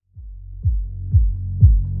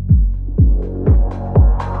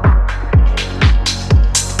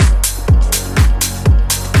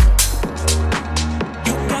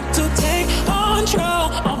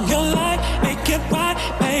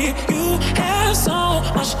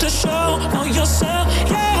to show on yourself.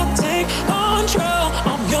 Yeah, take control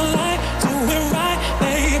of your life. Do it right,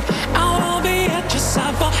 babe. I wanna be at your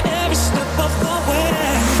side for every step of the way.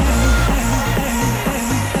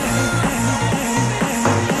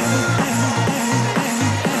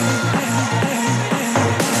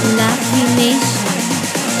 LuckEe Nation.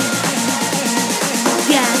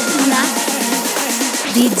 Get lucky.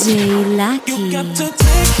 DJ LuckEe. You got to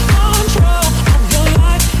take control of your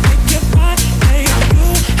life. Make it right, babe. You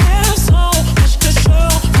have so much to show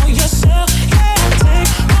for yourself. Yeah,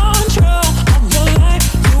 take control of your life.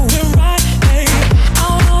 Do it right, babe. I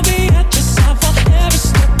wanna be at your side for every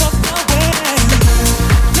step of the way.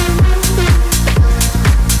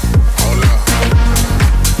 Hold up. Hold up.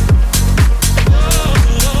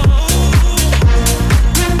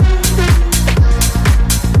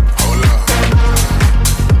 Hold up.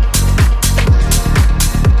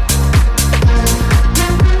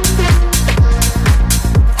 Hold up.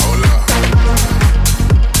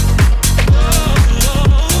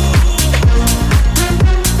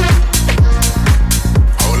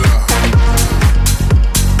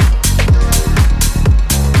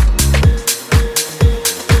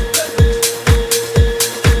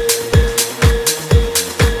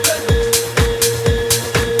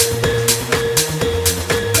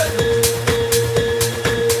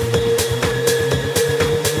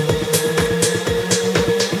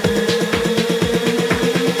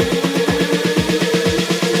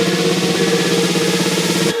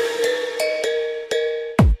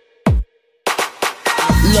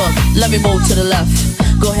 Look, let me move to the left.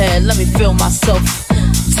 Go ahead, let me feel myself.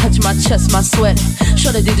 Touch my chest, my sweat.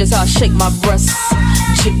 Show the DJs how I shake my breasts.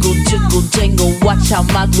 Jiggle, jiggle, jangle. Watch how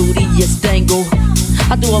my gluteus dangle.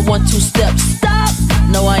 I do a 1-2 step. Stop!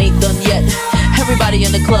 No, I ain't done yet. Everybody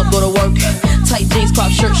in the club go to work. Tight jeans,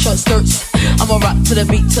 crop shirt, short skirts. I'ma rock to the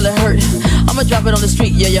beat till it hurt. I'ma drop it on the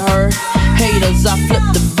street, yeah, you heard. Haters, I flip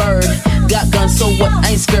the bird. Got guns, so what?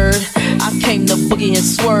 I ain't scared. I came to boogie and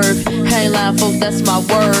swerve. Ain't lying, folks, that's my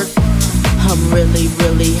word. I'm really,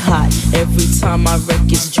 really hot every time my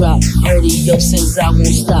records drop. Radio says I won't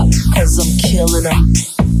stop, cause I'm killing them.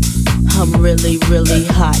 I'm really, really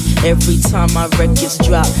hot every time my records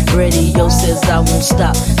drop. Radio says I won't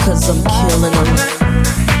stop, cause I'm killing them.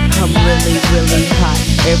 I'm really, really hot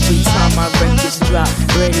every time my records drop.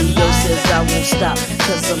 Radio says I won't stop,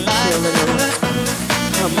 cause I'm killing them.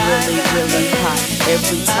 I'm really, really hot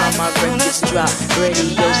every time my records drop.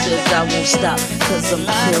 Radio says I won't stop, cause I'm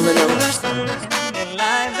killing them.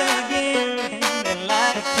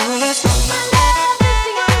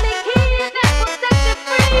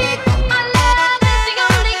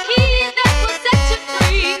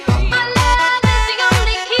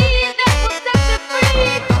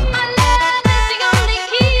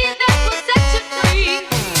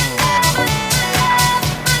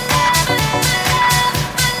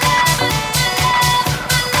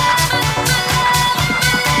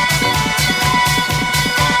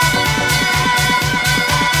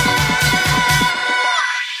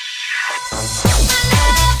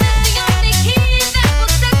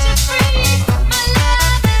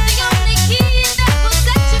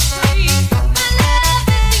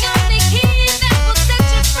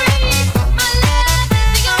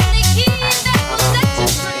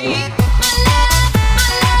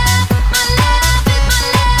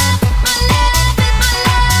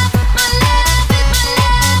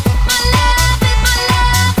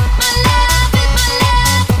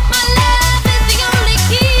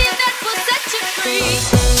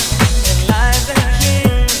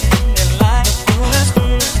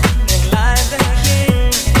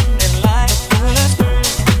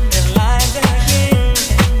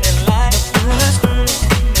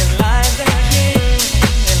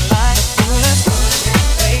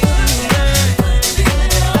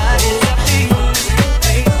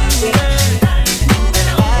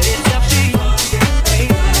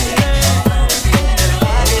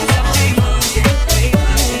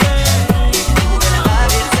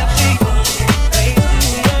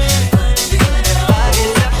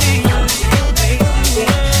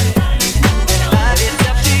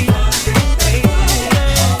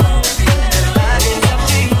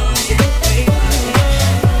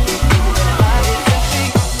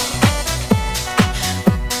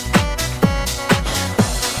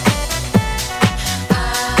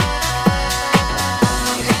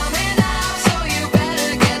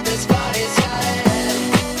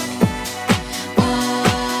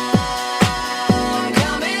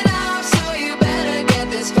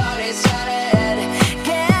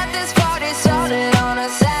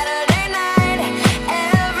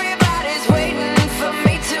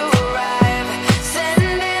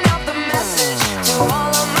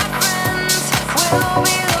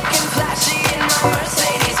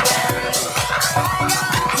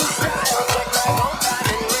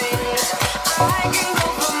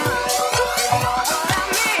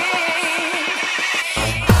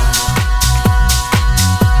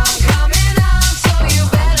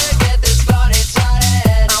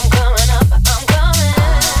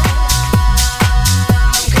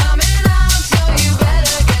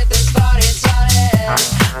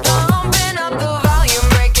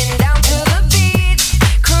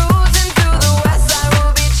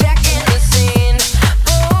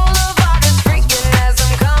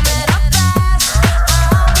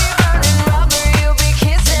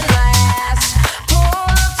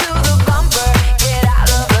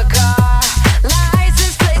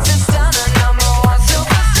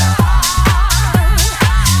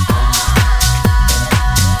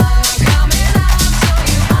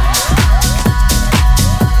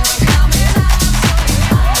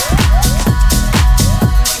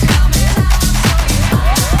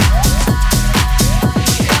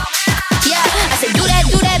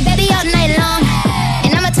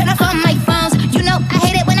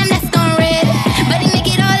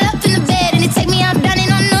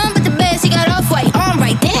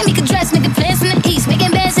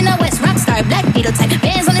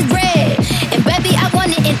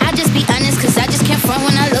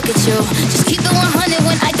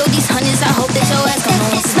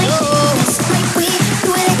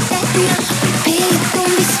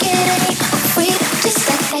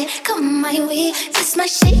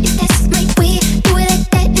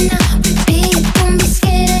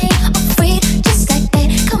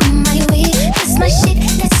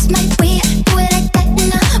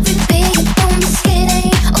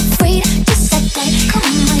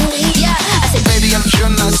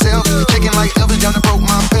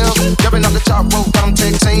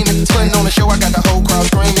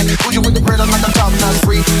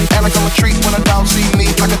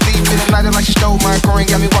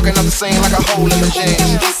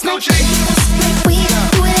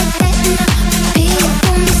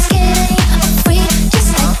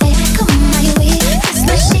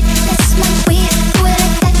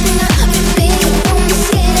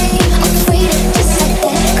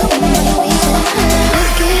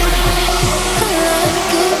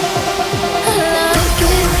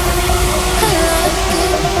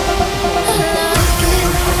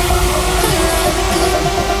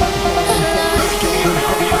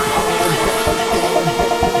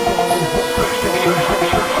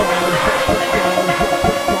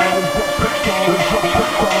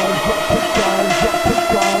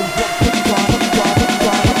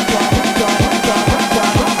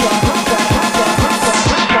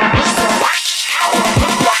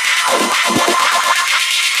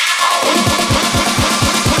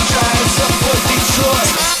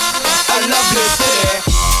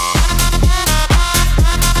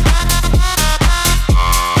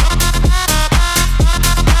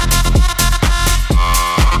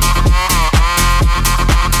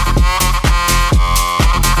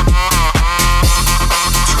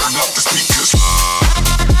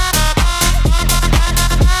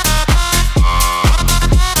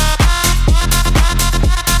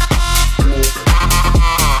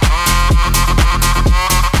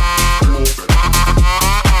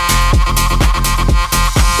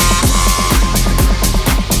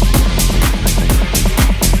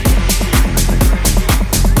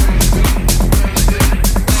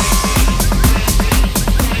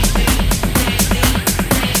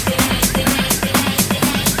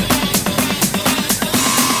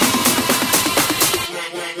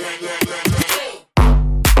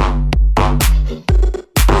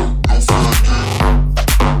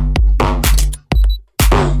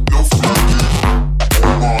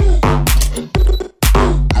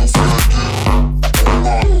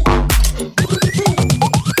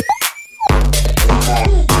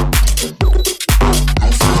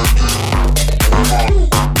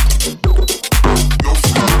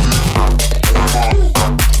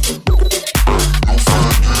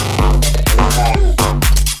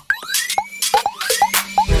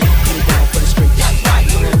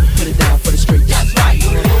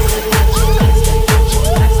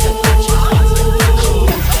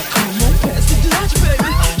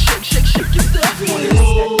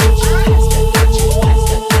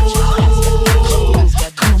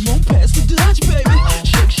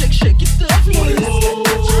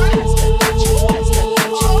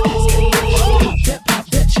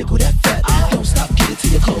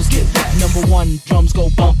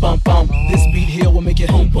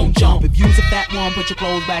 put your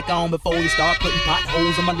clothes back on before you start putting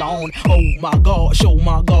potholes in my lawn. Oh my gosh,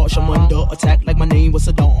 I'm under attack like my name was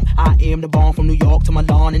Saddam. I am the bomb from New York to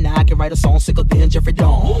Milan, and I can write a song sicker than Jeffrey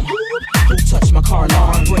Dawn. Who touched my car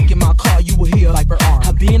alarm? Breaking my car, you will hear like her arm.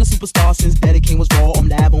 I've been a superstar since Daddy King was raw. I'm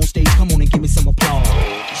live on stage, come on and give me some applause.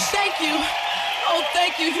 Thank you. Oh,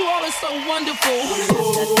 thank you. You all are so wonderful.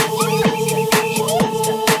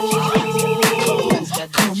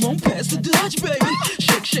 Come on, pass the Dutch, baby.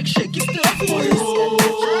 Shake, shake, shake your stuff.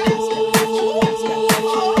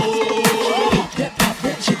 Pop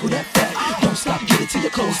that, jiggle that fat. Don't stop, get it till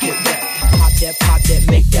your clothes get wet. Pop that,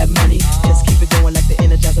 make that money. Just keep it going like the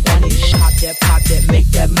Energizer Bunny. Pop that, make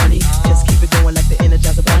that money. Just keep it going like the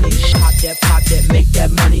Energizer Bunny. Pop that, make that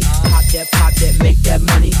money. Pop that, make that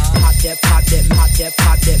money. Pop that,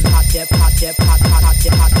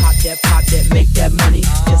 make that money.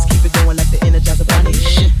 Just keep it going like the Energizer Bunny.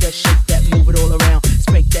 Shake that, move it all around.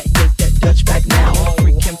 Spank that, yank that Dutch back now.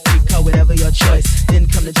 Freak him, freak her, whatever your choice.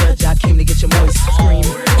 Didn't come to judge, I came to get you moist. Scream,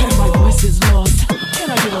 my voice is lost. Can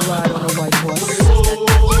I get a ride on a white horse?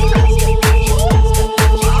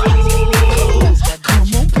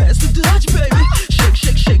 Come on, pass the Dutch, baby. Shake,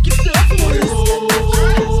 shake, shake your stuff.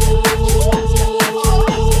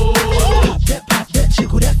 Pop that,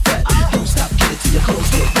 jiggle that fat. Don't stop, get it till your clothes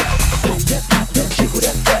get wet. Pop that, jiggle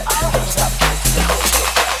that fat. Don't stop, get it till your clothes get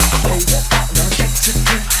wet.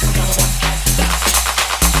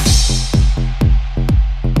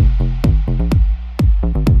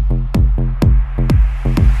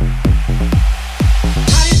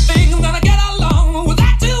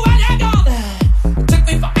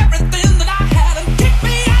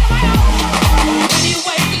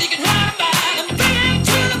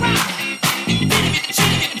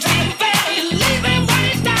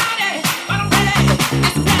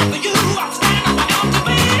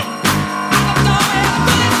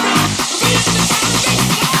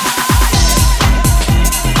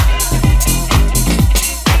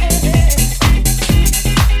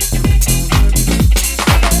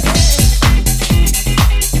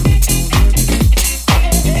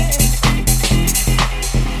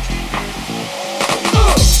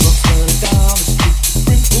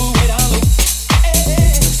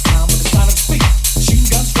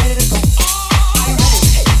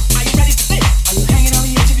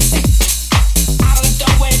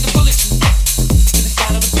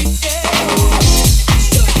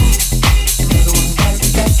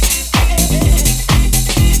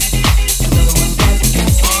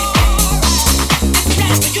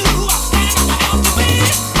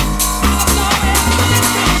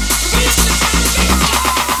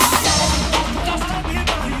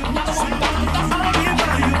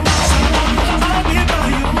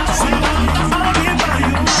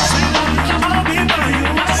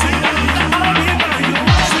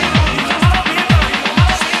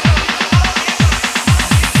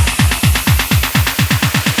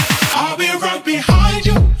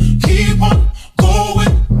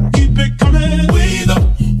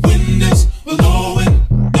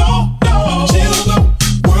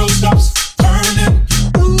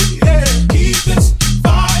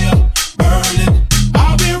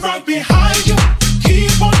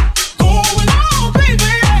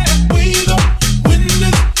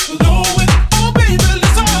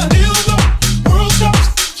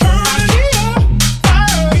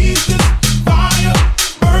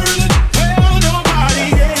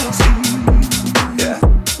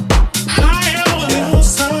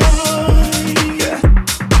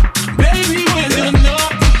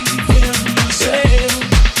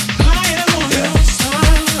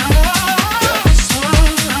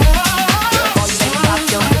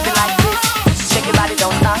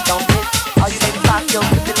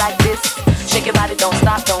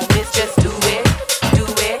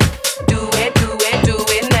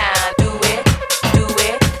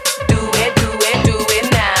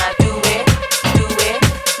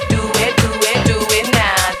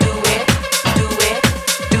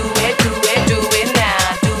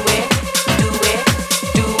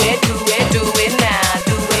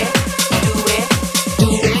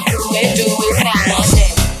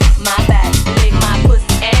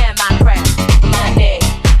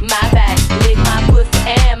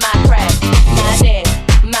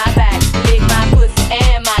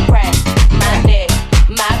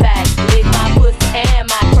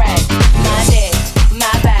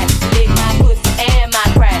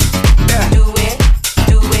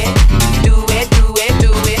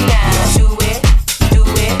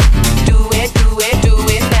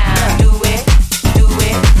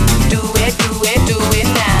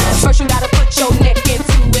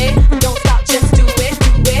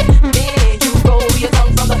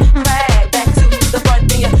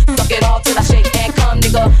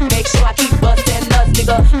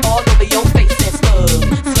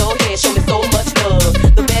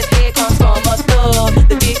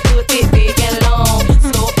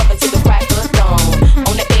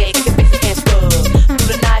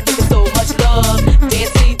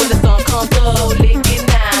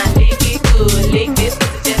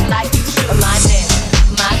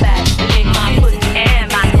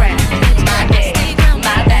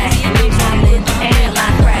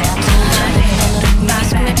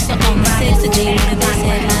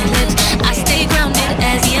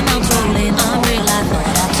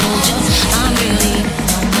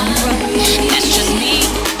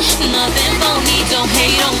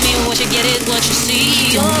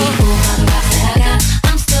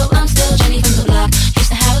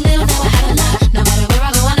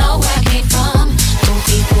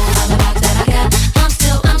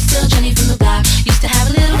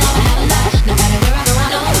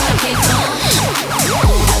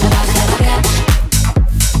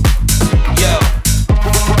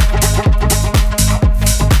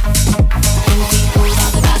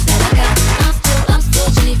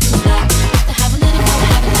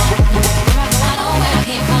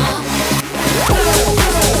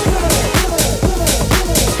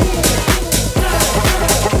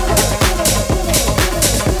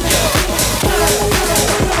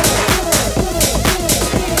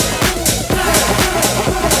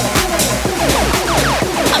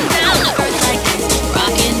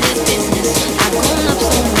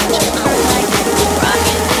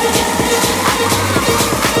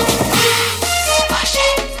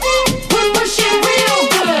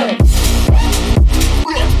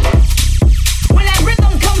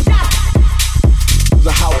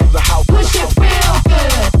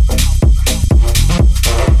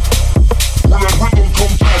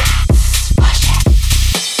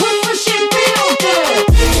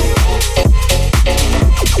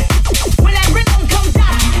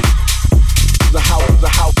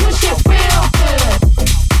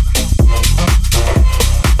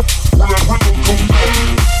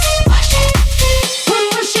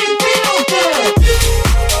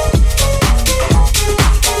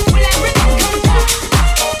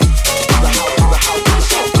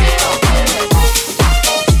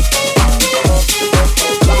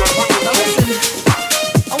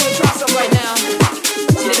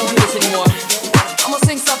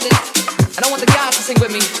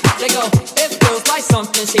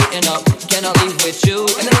 something's heating up. Can I leave with you?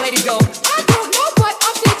 And then the ladies go, I don't know what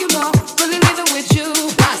I'm thinking about. Really leaving with you.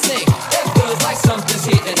 I sing, it feels like something's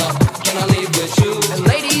heating up. Can I leave with you? And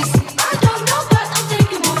ladies, I don't know what I'm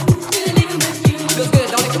thinking about. Really leaving with you. Feels good,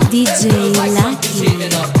 don't it? DJ Feels like something's LuckEe.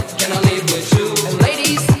 heating up. Can I leave with you? And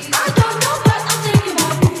ladies, I don't know what I'm thinking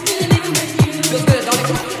about. Really leaving with you. Feels good, don't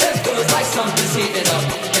it? It feels like something's heating up.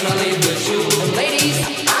 Can I leave with you? And ladies,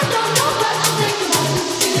 I don't know what I'm thinking about.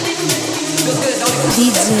 Really leaving with you. Feels good, don't it?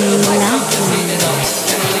 DJ LuckEe.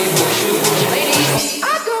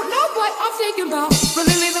 I don't know what I'm thinking about.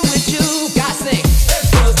 Really leaving with you. God sing. It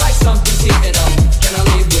feels like something's heating up. Can I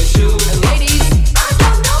leave with you? And ladies, I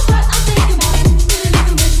don't know what I'm thinking about. Really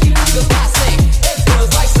leaving with you. God sing. It feels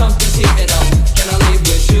like something's heating up. Can I leave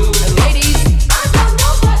with you? And ladies, I don't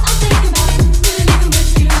know what I'm thinking about. Really leaving with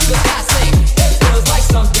you. God sing. It feels like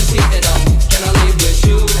something's heating up. Can I leave with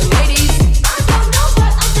you? And ladies, I don't know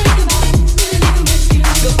what I'm thinking about. Really leaving with you.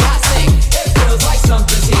 God sing. It feels like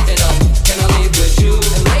something's heating up. Can I leave with you?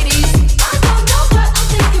 And ladies, I don't know what I'm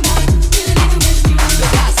thinking about. Really leaving with you.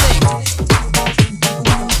 God sing.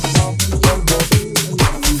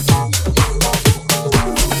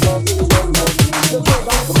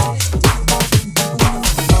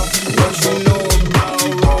 What you know about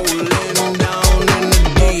rolling down in the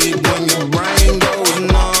deep? When your brain goes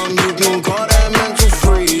numb, you can call that mental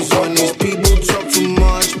freeze. When these people talk too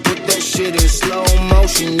much, put that shit in slow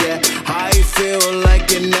motion. Yeah, I feel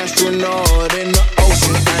like an astronaut in the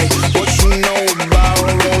ocean. Ay, what you know about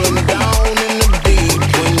rolling down in the deep?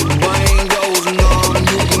 When your brain goes numb,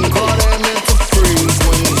 you can call that mental freeze.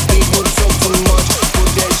 When these people talk too much, put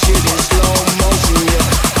that shit in slow motion. Yeah,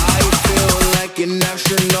 I feel like an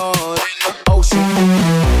astronaut in the ocean.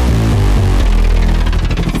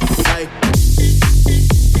 Ay.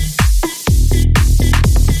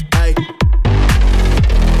 Ay.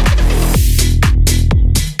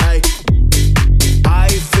 Ay. I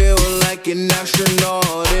feel like an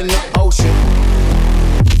astronaut in the ocean.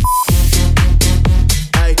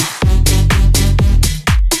 Ay.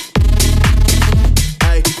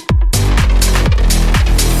 Ay.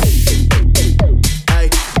 Ay.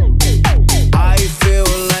 I feel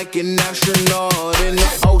like an astronaut in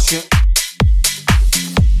the ocean.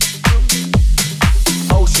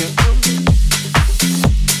 Ocean.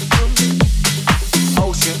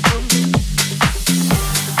 Ocean.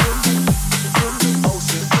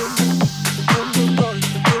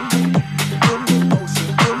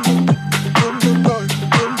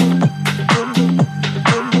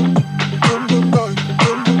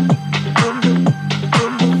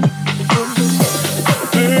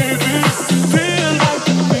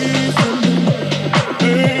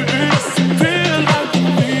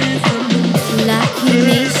 LuckEe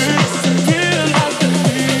Nation.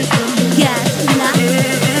 Get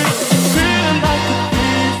lucky.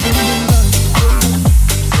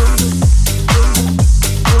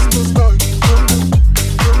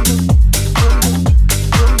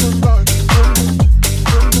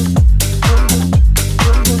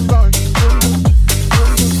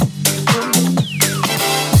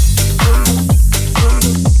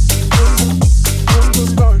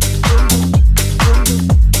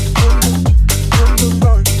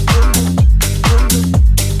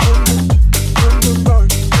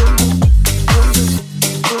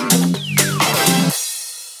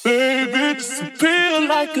 Baby, disappear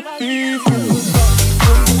like a fever.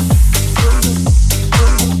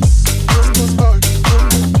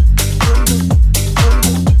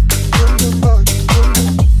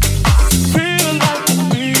 Feel like a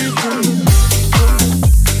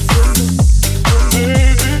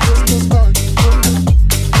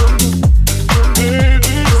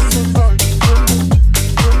fever.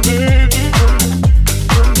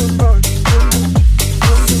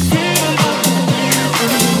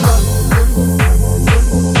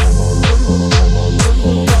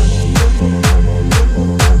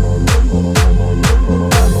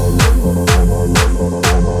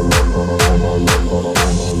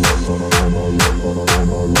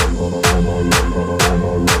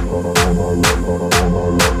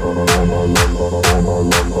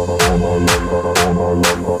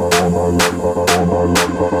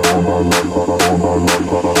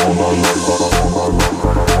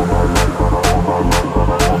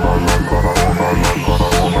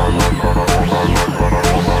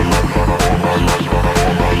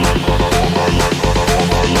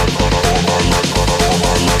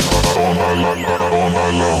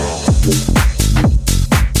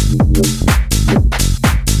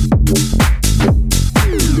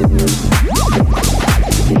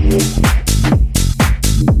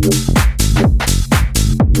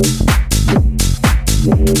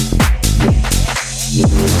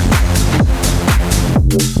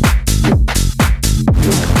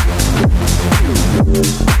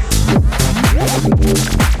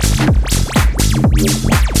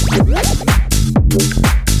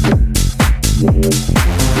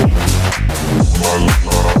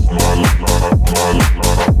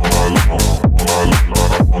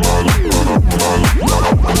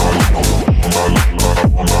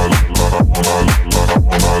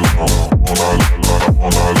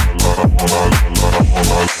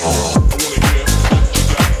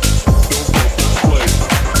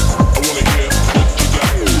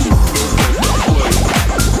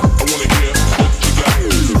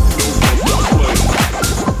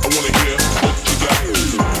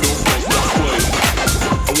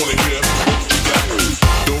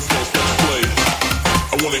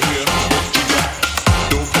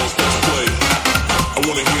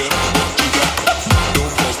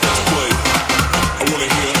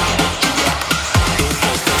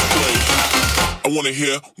 wanna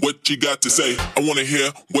hear what you got to say. I wanna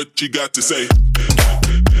hear what you got to say.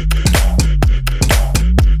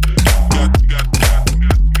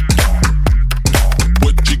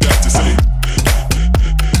 What you got to say.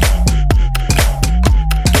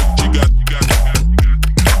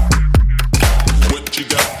 What you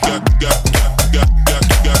got.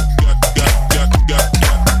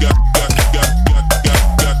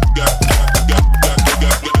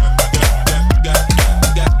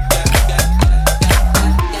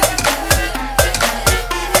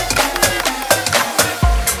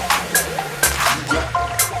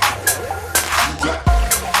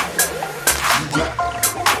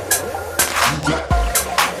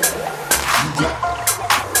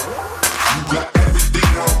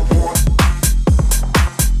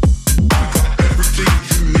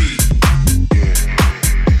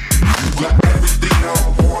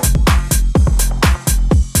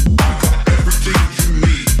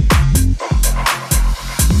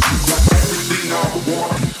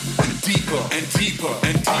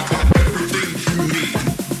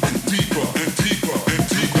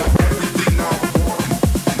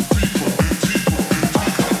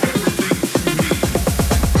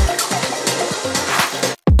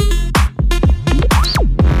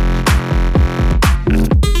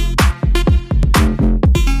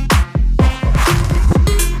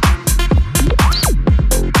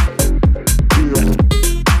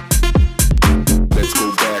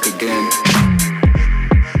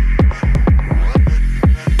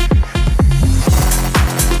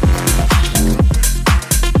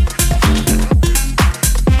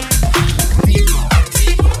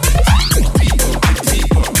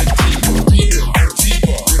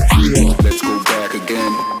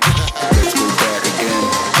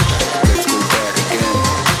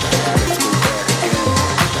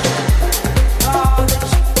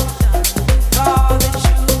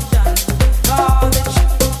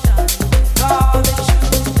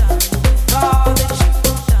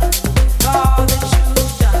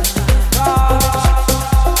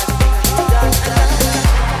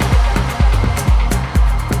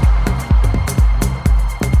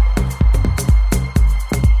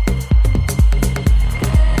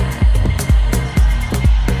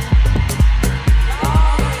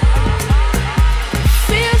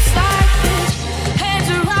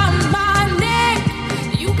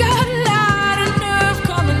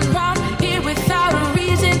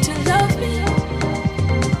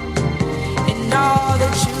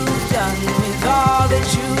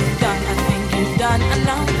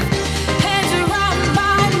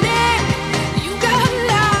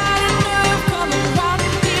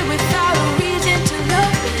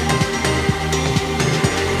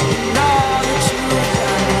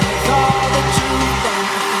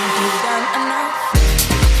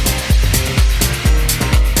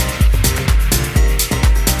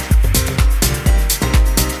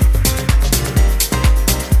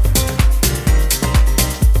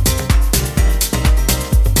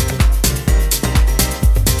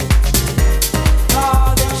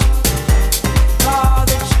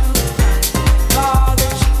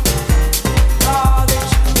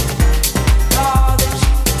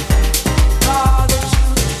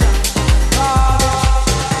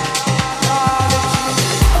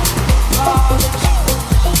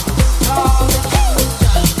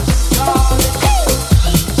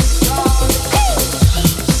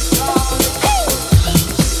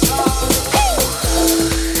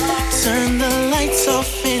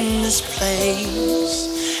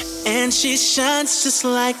 She shines just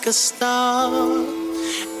like a star,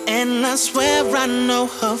 and I swear I know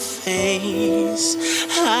her face.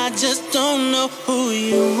 I just don't know who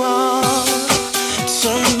you are.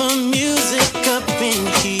 Turn the music up in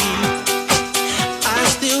here. I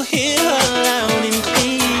still hear her loud and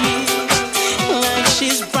clear, like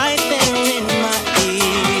she's right there in my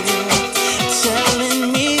ear,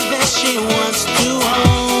 telling me that she wants to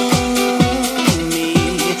own me,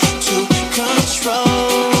 to control.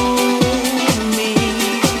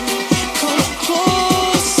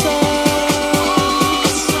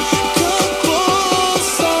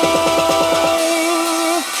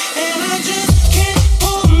 And I just can't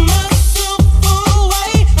pull myself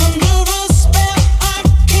away.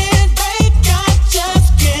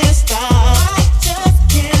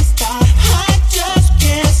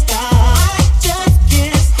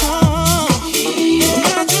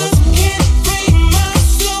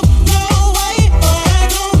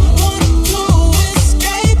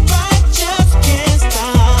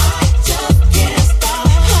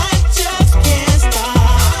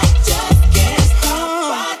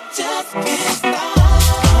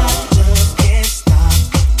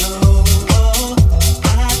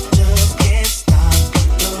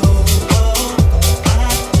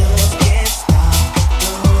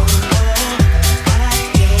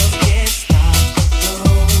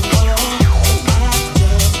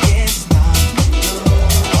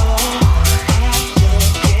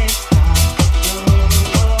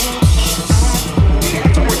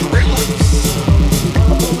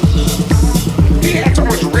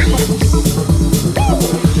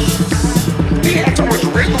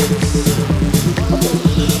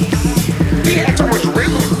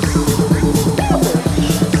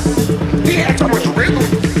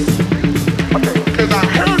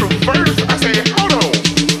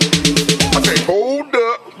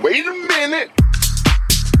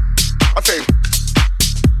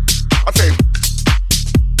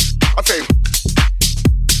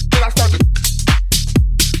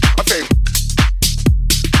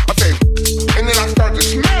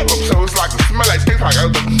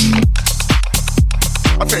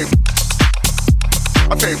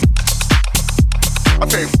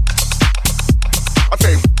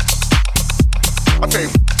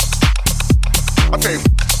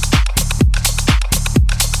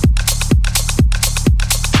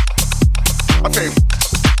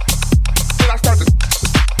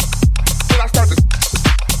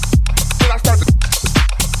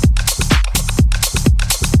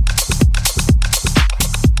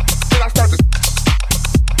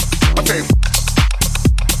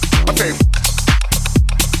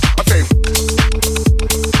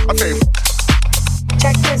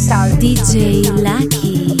 DJ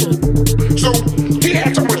LuckEe. So he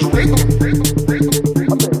had so much rhythm.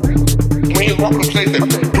 When he walked on stage, that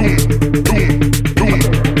doom, doom, doom, doom,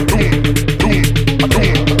 doom, doom,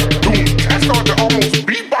 doom. I started to almost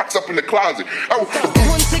beatbox up in the closet. I was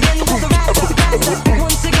once again, once again, once again,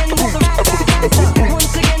 once again, once again,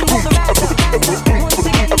 once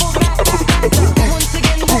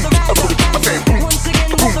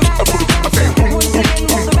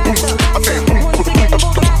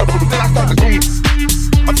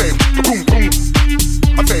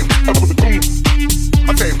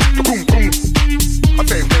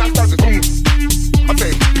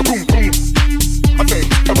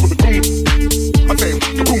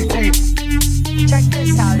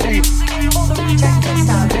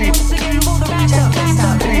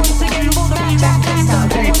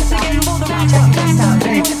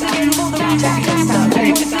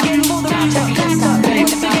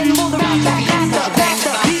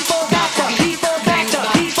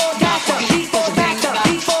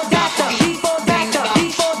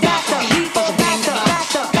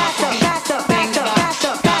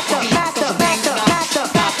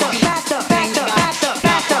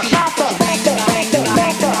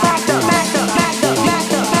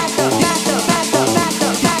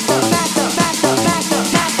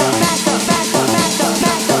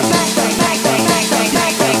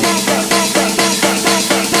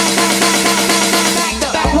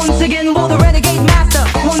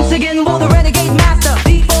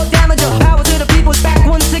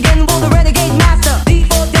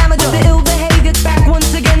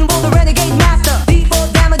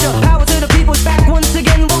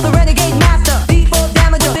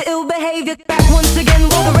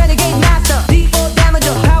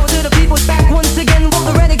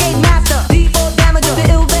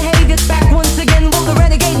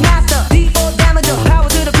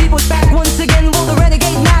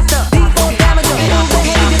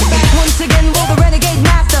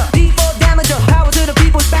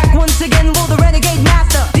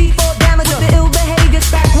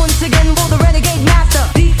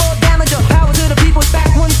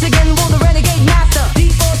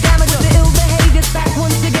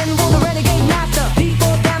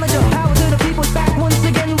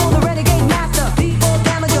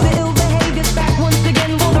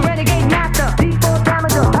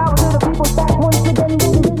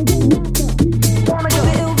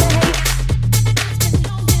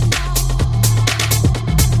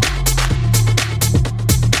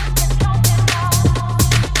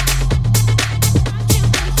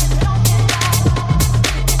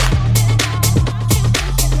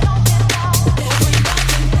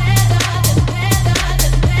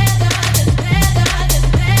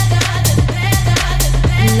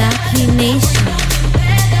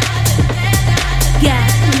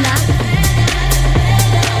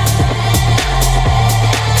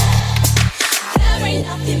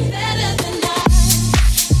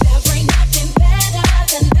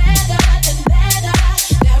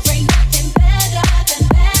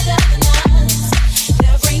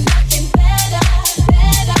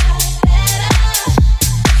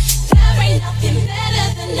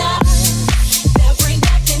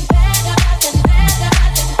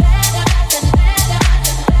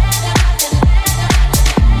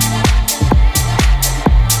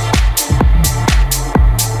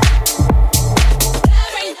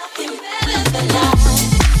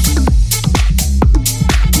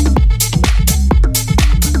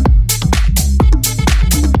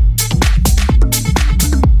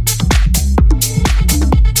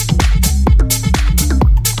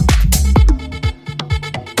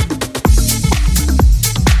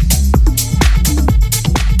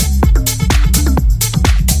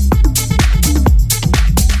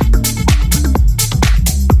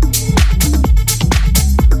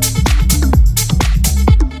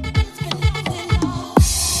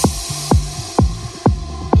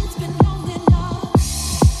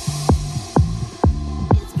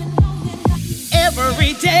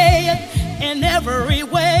every day, in every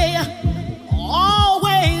way,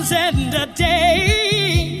 always and a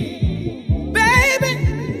day.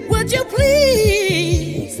 Baby, would you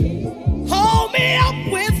please hold me up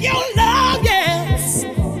with your love? Yes,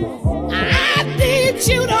 I need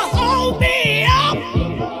you to hold me up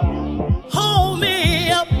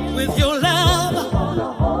with your love.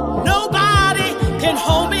 Nobody can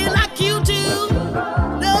hold me like you do.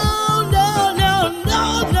 No, no, no,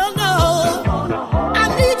 no, no, no. I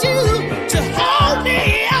need you to hold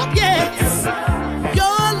me up, yes.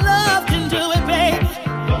 Your love can do it, baby.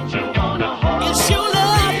 It's your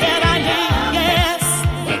love that I need, yeah.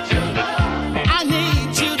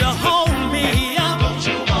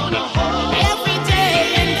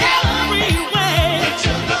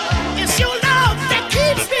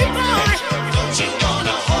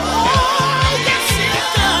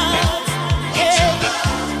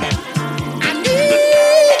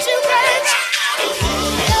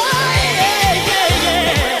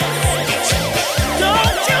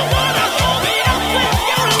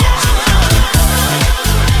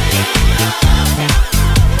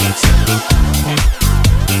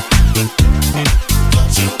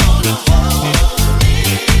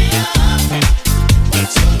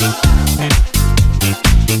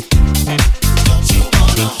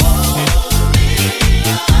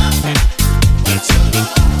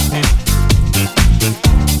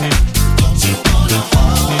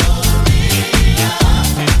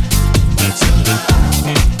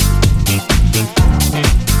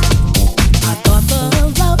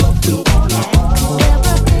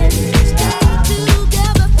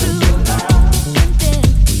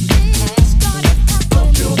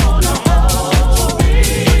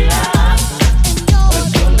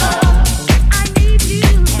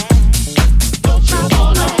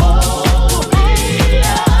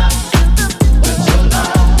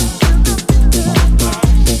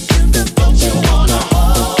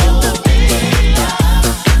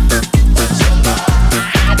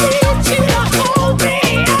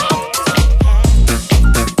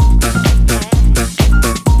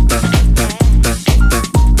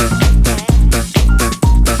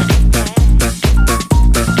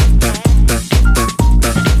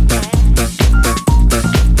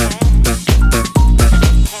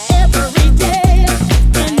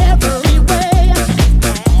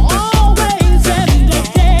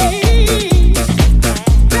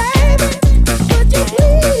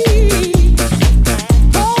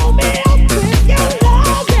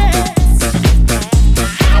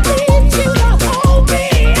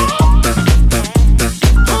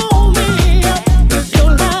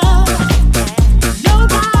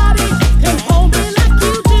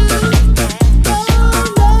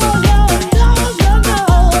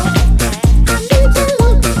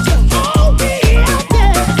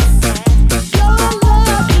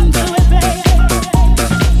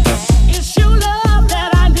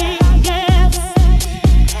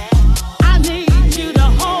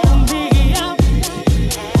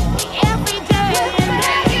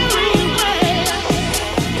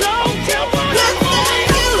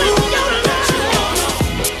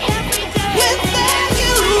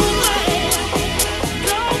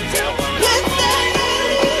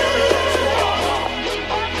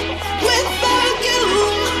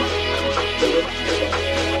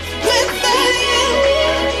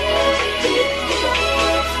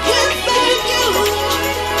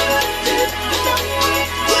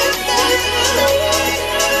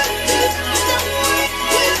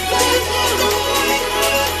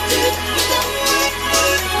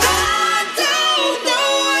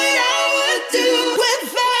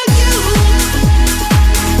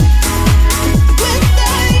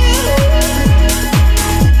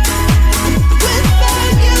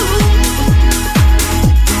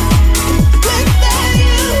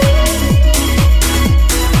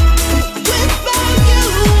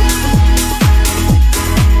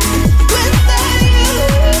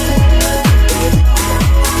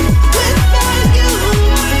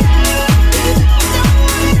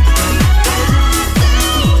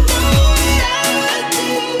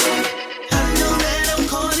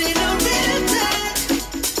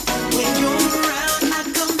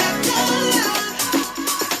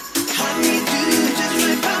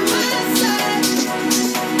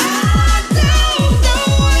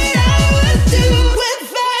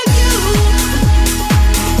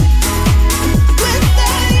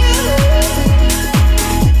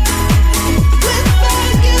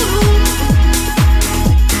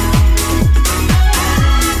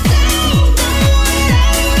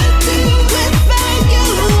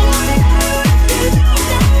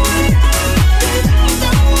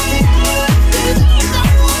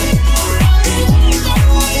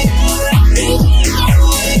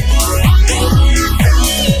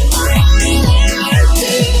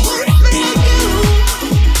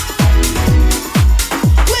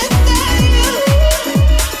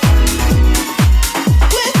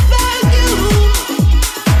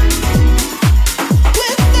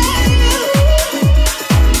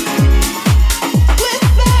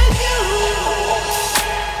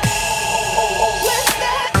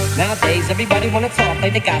 everybody wanna talk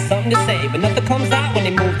like they got something to say, but nothing comes out when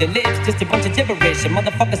they move their lips. Just a bunch of gibberish, and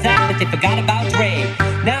motherfuckers act like they forgot about Dre.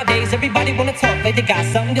 Nowadays, everybody wanna talk like they got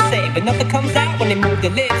something to say, but nothing comes out when they move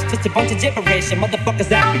their lips. Just a bunch of gibberish, and motherfuckers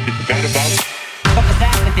act like they forgot about. Fuckers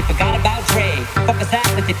act like they forgot about Dre. Fuckers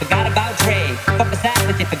act like they forgot about Dre. Fuckers act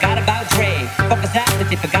like they forgot about Dre. Fuckers act like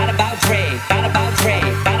they forgot about Dre. Got about Dre.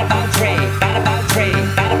 Got about Dre. Got about Dre.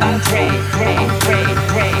 Got about Dre. Dre.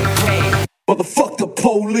 Motherfuck the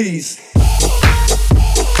police.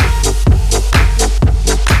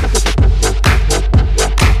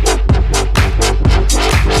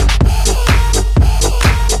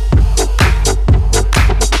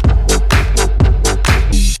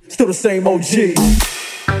 Still the same OG.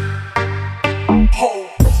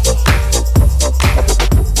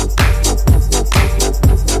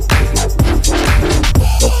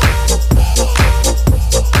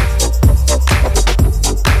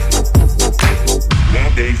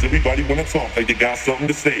 Everybody wanna talk like they got something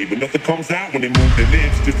to say, but nothing comes out when they move their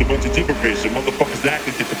lips. Just a bunch of gibberish, and motherfuckers act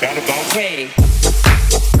like they forgot about Dre.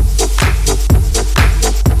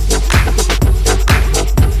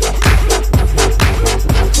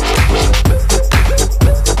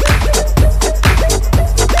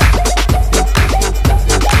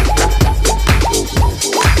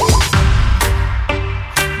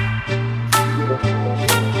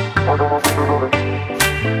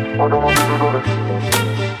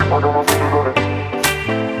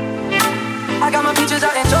 I got my peaches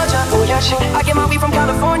out in Georgia, oh yeah shit. I get my weed from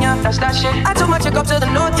California, that's that shit. I took my chick up to the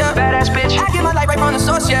north, yeah, badass bitch. I get my light right from the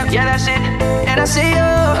source, yeah, yeah that's it. And I see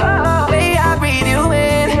you, way I breathe you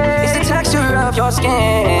in. It's the texture of your skin.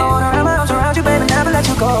 I wanna wrap my arms around you, baby, never let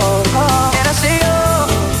you go. And I see you,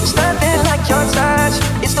 it's nothing like your touch.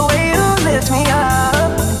 It's the way you lift me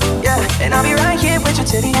up, yeah. And I'll be right here with you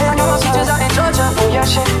till the end. I got my peaches out in Georgia, oh yeah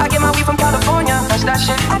shit. I get my weed from California, that's that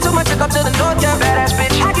shit. I took my chick up to the north, yeah, badass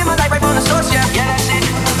bitch. I get my light right from the source, yeah, yeah that's it.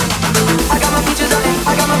 I got my peaches out in,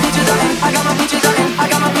 I got my peaches out in, I got my peaches out in, I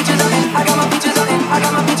got my peaches out in, I got my peaches out in, I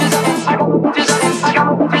got my peaches out in, I got my peaches out in, I got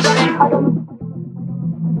my peaches out in,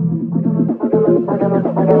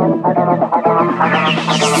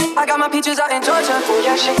 I got my peaches out in Georgia, oh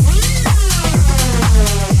yeah shit.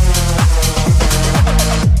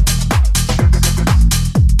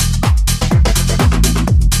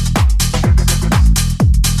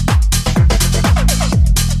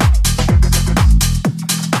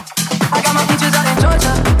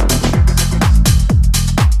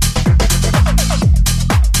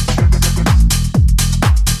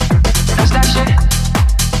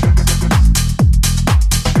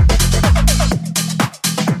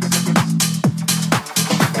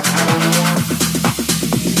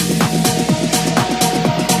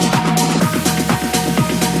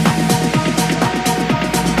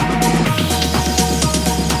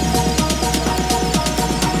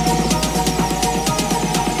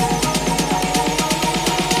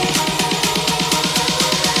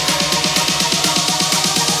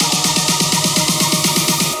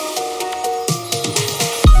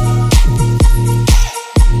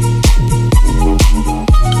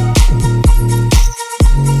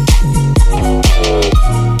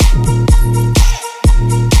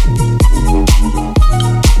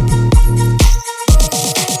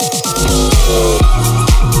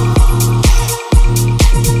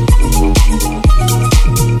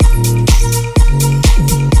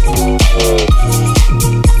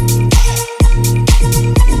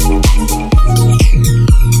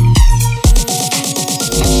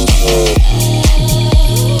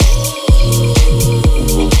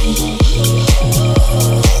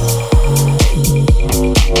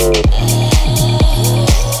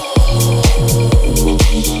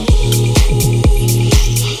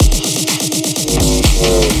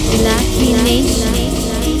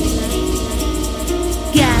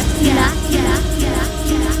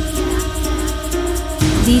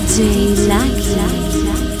 DJ LuckEe.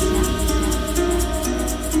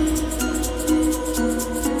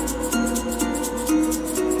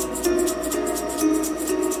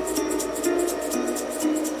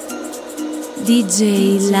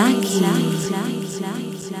 DJ LuckEe.